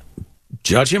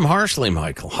 Judge him harshly,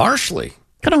 Michael. Harshly.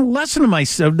 Kind of lesson to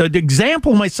myself, the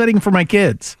example am I setting for my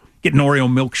kids? Getting Oreo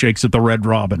milkshakes at the Red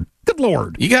Robin. Good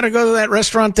Lord. You got to go to that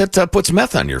restaurant that puts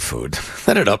meth on your food.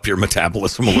 That'd up your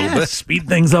metabolism a little bit. Speed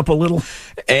things up a little.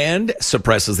 And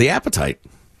suppresses the appetite.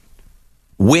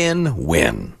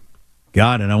 Win-win.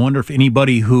 God, and I wonder if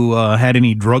anybody who had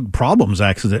any drug problems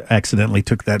accidentally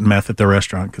took that meth at the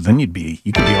restaurant, because then you could be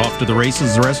off to the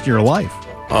races the rest of your life.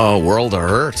 Oh, world of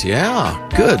hurt. Yeah.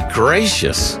 Good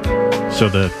gracious. So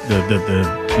the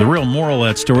real moral of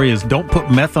that story is don't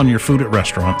put meth on your food at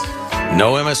restaurants.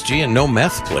 No MSG and no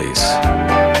meth, please.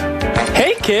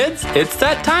 Hey, kids, it's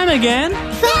that time again.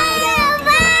 Final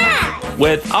Thoughts!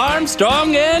 With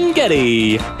Armstrong and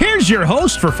Getty. Here's your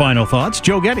host for Final Thoughts,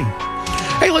 Joe Getty.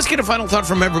 Hey, let's get a final thought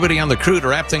from everybody on the crew to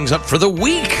wrap things up for the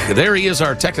week. There he is,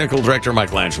 our technical director,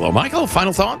 Michelangelo. Michael,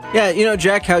 final thought? Yeah,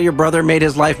 Jack, how your brother made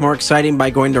his life more exciting by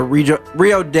going to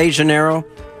Rio de Janeiro.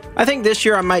 I think this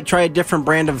year I might try a different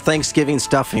brand of Thanksgiving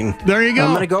stuffing. There you go. I'm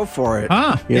going to go for it.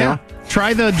 You know?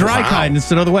 Try the dry kind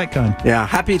instead of the wet kind. Yeah,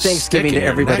 happy Thanksgiving to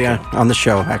everybody on the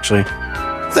show, actually.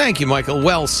 Thank you, Michael.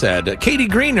 Well said. Katie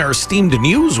Green, our esteemed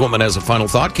newswoman, has a final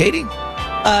thought. Katie?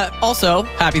 Also,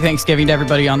 happy Thanksgiving to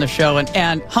everybody on the show.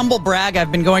 And humble brag,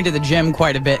 I've been going to the gym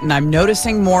quite a bit, and I'm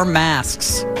noticing more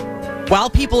masks while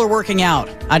people are working out.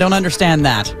 I don't understand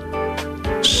that.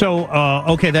 So,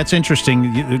 okay, that's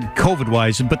interesting,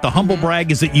 COVID-wise, but the humble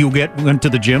brag is that you went to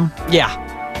the gym?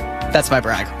 Yeah, that's my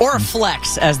brag. Or a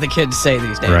flex, as the kids say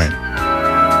these days.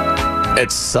 Right.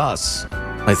 It's sus,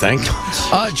 I think.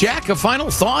 Jack, a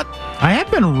final thought? I have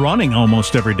been running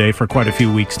almost every day for quite a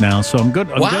few weeks now, so I'm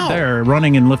good. I'm good there,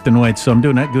 running and lifting weights, so I'm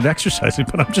doing good exercising,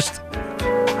 but I'm just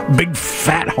a big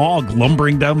fat hog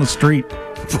lumbering down the street.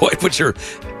 Boy, but you're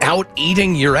out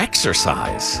eating your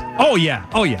exercise. Oh, yeah,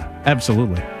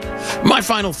 absolutely. My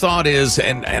final thought is,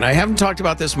 and I haven't talked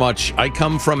about this much, I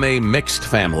come from a mixed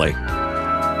family.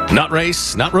 Not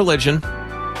race, not religion,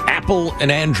 Apple and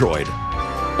Android.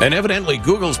 And evidently,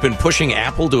 Google's been pushing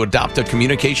Apple to adopt a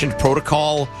communication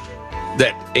protocol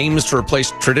that aims to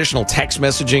replace traditional text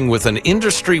messaging with an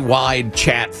industry-wide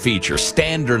chat feature,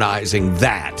 standardizing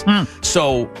that.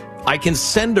 So I can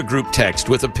send a group text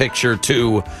with a picture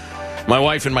to my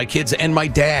wife and my kids and my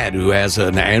dad, who has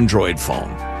an Android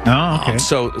phone. Oh, okay.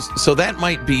 So that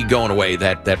might be going away,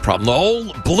 that problem. The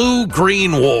whole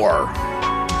blue-green war,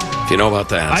 if you know about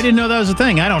that. I didn't know that was a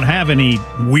thing. I don't have any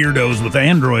weirdos with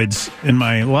Androids in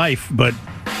my life, but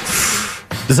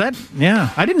does that,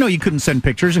 I didn't know you couldn't send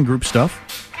pictures and group stuff.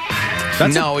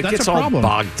 It gets all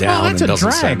bogged down. That's and a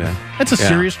drag. That's a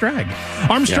serious drag.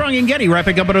 Armstrong and Getty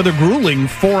wrapping up another grueling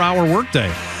 4-hour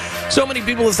workday. So many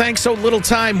people to thank, so little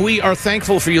time. We are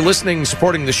thankful for you listening,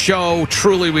 supporting the show.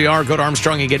 Truly, we are. Go to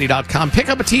ArmstrongandGetty.com. Pick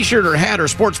up a T-shirt or hat or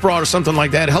sports bra or something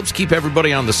like that. It helps keep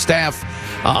everybody on the staff,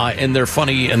 and they're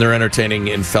funny and they're entertaining,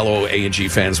 and fellow A&G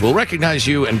fans will recognize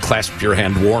you and clasp your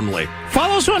hand warmly.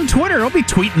 Follow us on Twitter. I'll be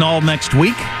tweeting all next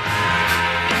week.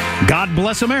 God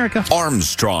bless America.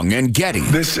 Armstrong and Getty.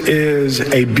 This is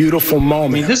a beautiful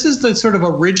moment. I mean, this is the sort of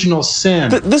original sin.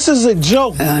 This is a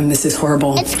joke. This is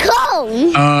horrible. It's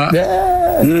cold.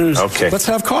 Okay. Let's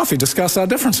have coffee. Discuss our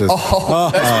differences.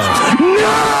 No!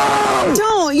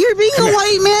 Don't. You're being a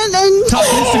white man and... Talk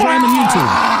Instagram and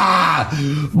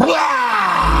YouTube.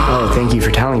 Oh, thank you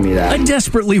for telling me that. I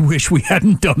desperately wish we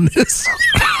hadn't done this.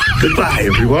 Goodbye,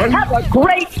 everyone. Have a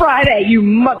great Friday, you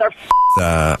mother...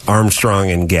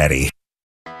 Armstrong and Getty.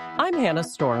 I'm Hannah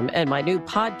Storm, and my new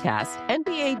podcast,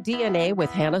 NBA DNA with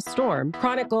Hannah Storm,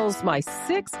 chronicles my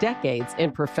 6 decades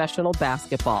in professional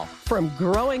basketball. From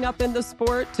growing up in the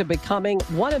sport to becoming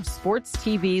one of sports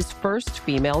TV's first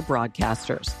female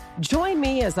broadcasters. Join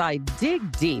me as I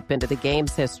dig deep into the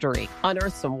game's history,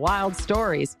 unearth some wild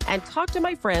stories, and talk to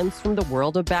my friends from the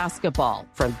world of basketball,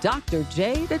 from Dr.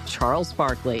 J to Charles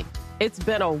Barkley. It's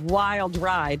been a wild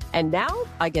ride, and now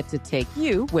I get to take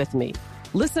you with me.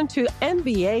 Listen to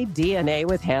NBA DNA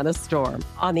with Hannah Storm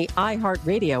on the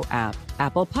iHeartRadio app,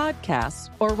 Apple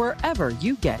Podcasts, or wherever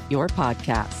you get your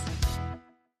podcasts.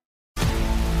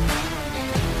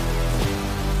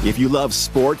 If you love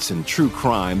sports and true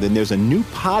crime, then there's a new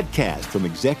podcast from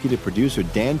executive producer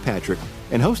Dan Patrick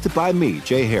and hosted by me,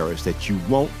 Jay Harris, that you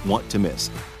won't want to miss.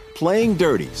 Playing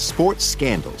Dirty: Sports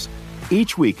Scandals.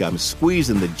 Each week, I'm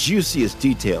squeezing the juiciest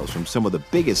details from some of the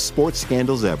biggest sports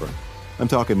scandals ever. I'm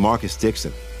talking Marcus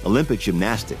Dixon, Olympic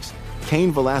gymnastics,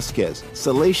 Cain Velasquez,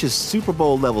 salacious Super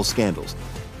Bowl-level scandals.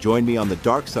 Join me on the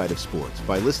dark side of sports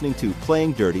by listening to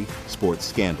Playing Dirty: Sports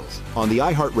Scandals on the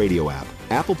iHeartRadio app,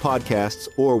 Apple Podcasts,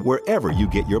 or wherever you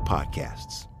get your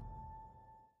podcasts.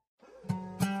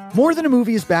 More Than a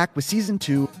Movie is back with Season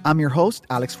 2. I'm your host,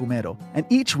 Alex Fumero, and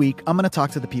each week I'm going to talk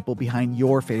to the people behind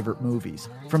your favorite movies.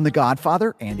 From The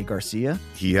Godfather, Andy Garcia.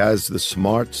 He has the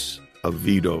smarts of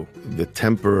Vito, the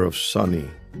temper of Sonny,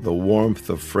 the warmth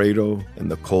of Fredo, and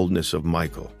the coldness of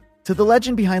Michael. To the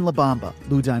legend behind La Bamba,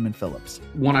 Lou Diamond Phillips.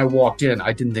 When I walked in,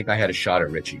 I didn't think I had a shot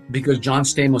at Richie because John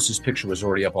Stamos' picture was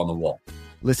already up on the wall.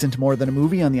 Listen to More Than a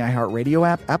Movie on the iHeartRadio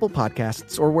app, Apple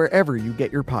Podcasts, or wherever you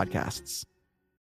get your podcasts.